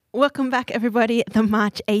Welcome back, everybody. The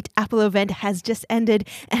March 8 Apple event has just ended,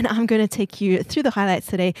 and I'm going to take you through the highlights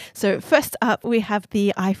today. So first up, we have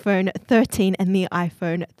the iPhone 13 and the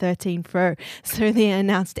iPhone 13 Pro. So they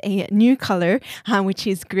announced a new color, which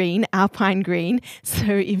is green, Alpine green. So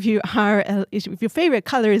if your favorite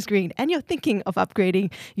color is green and you're thinking of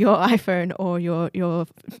upgrading your iPhone or your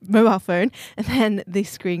mobile phone, then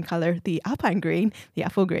this green color, the Alpine green, the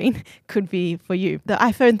apple green, could be for you. The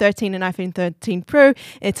iPhone 13 and iPhone 13 Pro,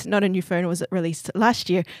 it's not a new phone, it was released last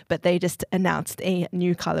year, but they just announced a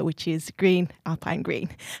new color, which is green, Alpine green.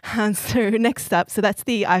 So next up, so that's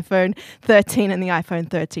the iPhone 13 and the iPhone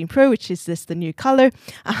 13 Pro, which is just the new color.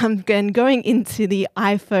 Then going into the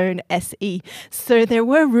iPhone SE. So there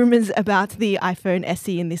were rumors about the iPhone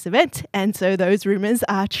SE in this event, and so those rumors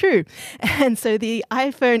are true. And so the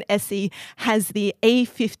iPhone SE has the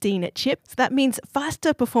A15 chip. So that means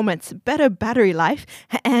faster performance, better battery life,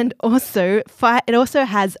 and also it also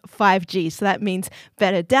has 5G. So that means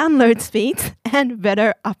better download speeds and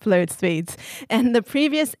better upload speeds. And the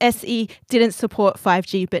previous SE didn't support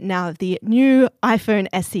 5G, but now the new iPhone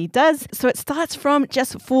SE does. So it starts from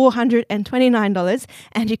just $429,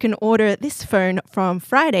 and you can order this phone from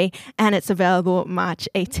Friday, and it's available March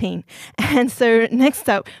 18. And so next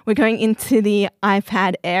up, we're going into the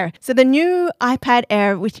iPad Air. So the new iPad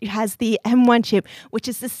Air, which has the M1 chip, which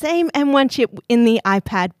is the same M1 chip in the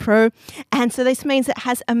iPad Pro. And so this means it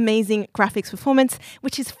has amazing graphics performance,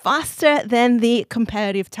 which is faster than the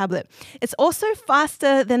competitive tablet. It's also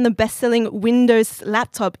faster than the best-selling Windows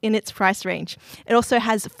laptop in its price range. It also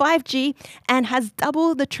has 5G and has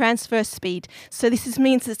double the transfer speed. So this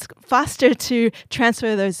means it's faster to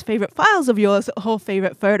transfer those favorite files of yours or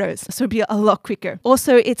favorite photos. So it'll be a lot quicker.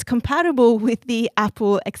 Also, it's compatible with the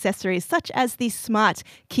Apple accessories such as the Smart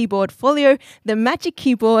Keyboard Folio, the Magic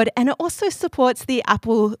Keyboard, and it also supports the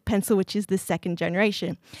Apple Pencil, which is the second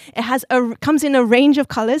generation. It comes in a range of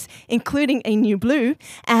colors, including a new blue,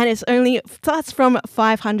 and it only starts from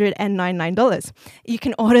 $599. You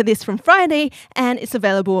can order this from Friday, and it's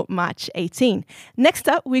available March 18. Next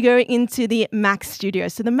up, we go into the Mac Studio.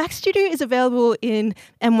 So the Mac Studio is available in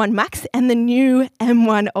M1 Max and the new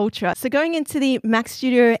M1 Ultra. So going into the Mac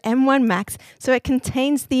Studio M1 Max, so it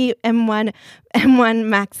contains the M1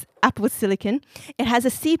 Max Apple Silicon. It has a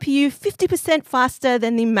CPU 50% faster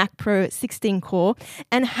than the Mac Pro 16 core,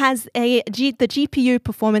 and has the GPU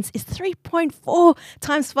performance is 3.4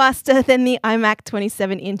 times faster than the iMac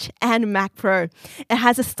 27-inch and Mac Pro. It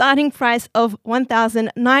has a starting price of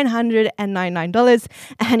 $1,999,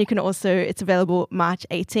 and it's available March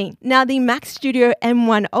 18. Now the Mac Studio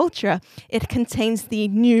M1 Ultra, it contains the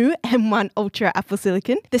new M1 Ultra Apple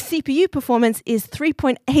Silicon. The CPU performance is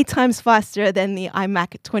 3.8 times faster than the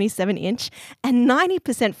iMac 27-inch and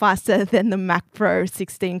 90% faster than the Mac Pro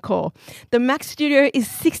 16 core. The Mac Studio is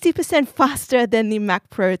 60% faster than the Mac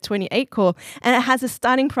Pro 28 core, and it has a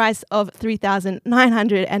starting price of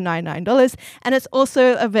 $3,999, and it's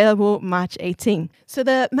also available March 18. So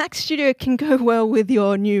the Mac Studio can go well with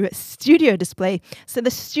your new Studio display. So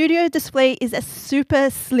the Studio display is a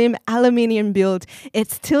super slim aluminium build.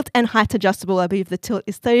 It's tilt and height adjustable. I believe the tilt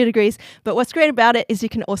is 30 degrees, but what's great about it is you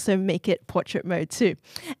can also make it portrait mode too.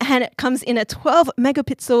 And it comes in a 12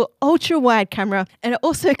 megapixel ultra wide camera, and it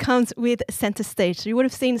also comes with center stage. So you would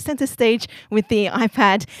have seen center stage with the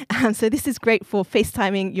iPad. So this is great for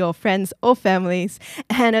FaceTiming your friends or families.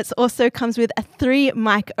 And it also comes with a 3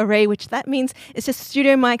 mic array, which that means it's just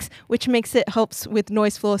studio mics, which helps with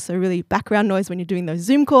noise floor, so really background noise when you're doing those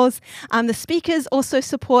Zoom calls. The speakers also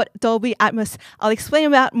support Dolby Atmos. I'll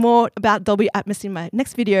explain more about Dolby Atmos in my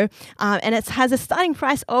next video. And it has a starting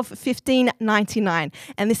price of $15.99.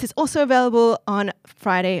 And this is also available on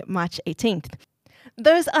Friday, March 18th.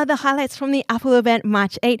 Those are the highlights from the Apple event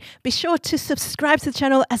March 8. Be sure to subscribe to the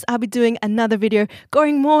channel, as I'll be doing another video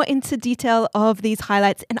going more into detail of these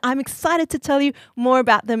highlights, and I'm excited to tell you more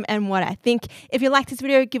about them and what I think. If you like this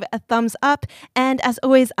video, give it a thumbs up, and as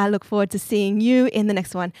always, I look forward to seeing you in the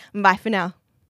next one. Bye for now.